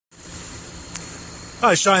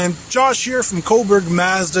Hi Shyam, Josh here from Coburg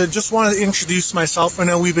Mazda. Just wanted to introduce myself. I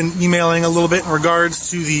know we've been emailing a little bit in regards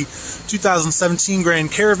to the 2017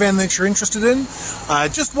 Grand Caravan that you're interested in.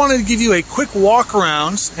 Just wanted to give you a quick walk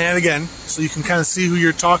around, and again, so you can kind of see who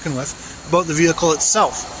you're talking with about the vehicle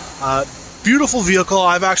itself. Beautiful vehicle.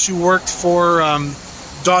 I've actually worked for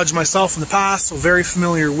Dodge myself in the past, so very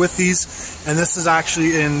familiar with these, and this is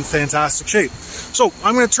actually in fantastic shape. So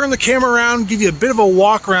I'm going to turn the camera around, give you a bit of a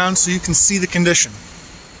walk around so you can see the condition.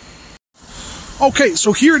 Okay,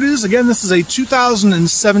 so here it is. Again, this is a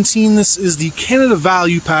 2017. This is the Canada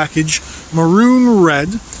Value Package, maroon red.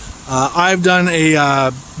 I've done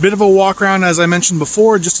a bit of a walk around, as I mentioned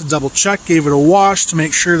before, just to double check, gave it a wash to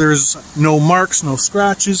make sure there's no marks, no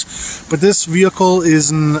scratches. But this vehicle is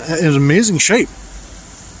in amazing shape.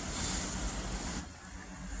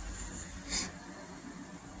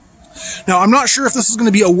 Now, I'm not sure if this is going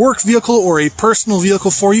to be a work vehicle or a personal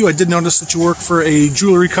vehicle for you. I did notice that you work for a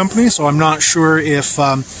jewelry company, so I'm not sure if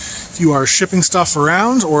you are shipping stuff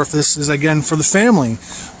around or if this is, again, for the family.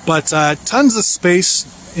 But tons of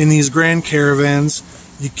space in these Grand Caravans.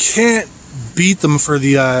 You can't beat them for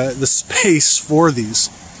the space for these.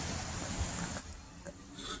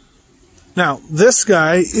 Now, this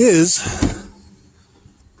guy is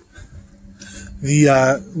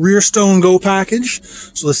the rear stone go package,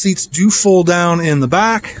 so the seats do fold down in the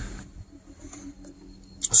back.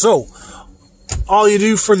 So all you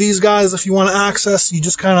do for these guys, if you want to access, you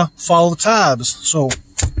just kind of follow the tabs. So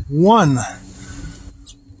 1,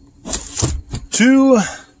 2,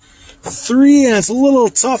 3, and it's a little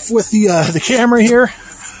tough with the camera here,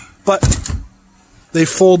 but they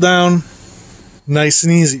fold down nice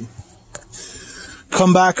and easy.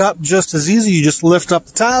 Come back up just as easy. You just lift up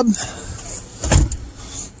the tab.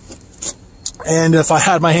 And if I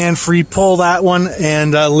had my hand free, pull that one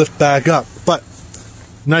and lift back up. But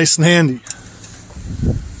nice and handy.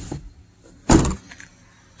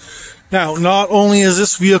 Now, not only is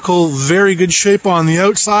this vehicle very good shape on the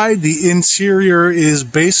outside, the interior is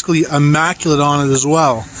basically immaculate on it as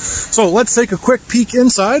well. So let's take a quick peek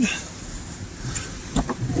inside.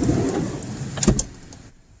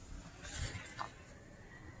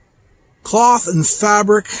 Cloth and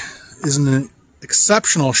fabric is in an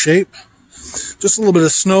exceptional shape. Just a little bit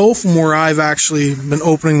of snow from where I've actually been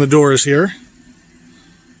opening the doors here.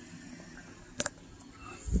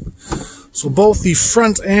 So both the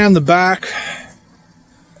front and the back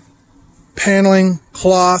paneling,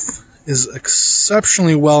 cloth is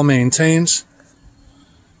exceptionally well maintained.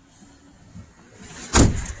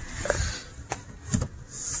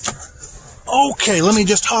 Okay, let me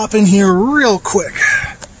just hop in here real quick.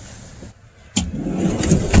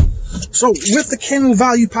 So with the Canada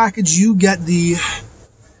Value Package, you get the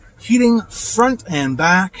heating front and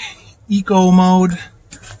back, eco mode,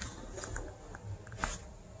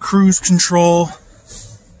 cruise control.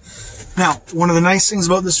 Now, one of the nice things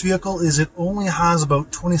about this vehicle is it only has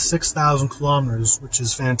about 26,000 kilometers, which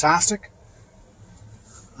is fantastic.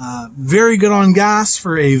 Very good on gas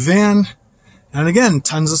for a van, and again,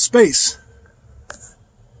 tons of space.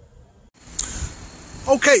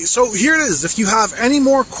 Okay, so here it is. If you have any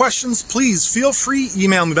more questions, please feel free,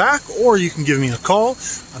 email me back, or you can give me a call.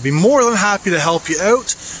 I'd be more than happy to help you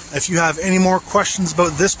out. If you have any more questions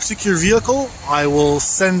about this particular vehicle, I will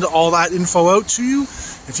send all that info out to you.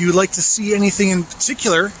 If you would like to see anything in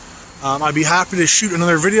particular, I'd be happy to shoot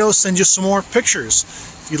another video, send you some more pictures.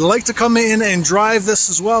 If you'd like to come in and drive this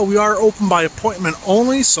as well, we are open by appointment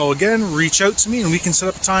only. So again, reach out to me and we can set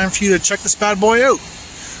up a time for you to check this bad boy out.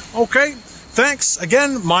 Okay. Thanks.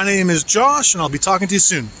 Again, my name is Josh, and I'll be talking to you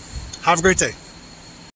soon. Have a great day.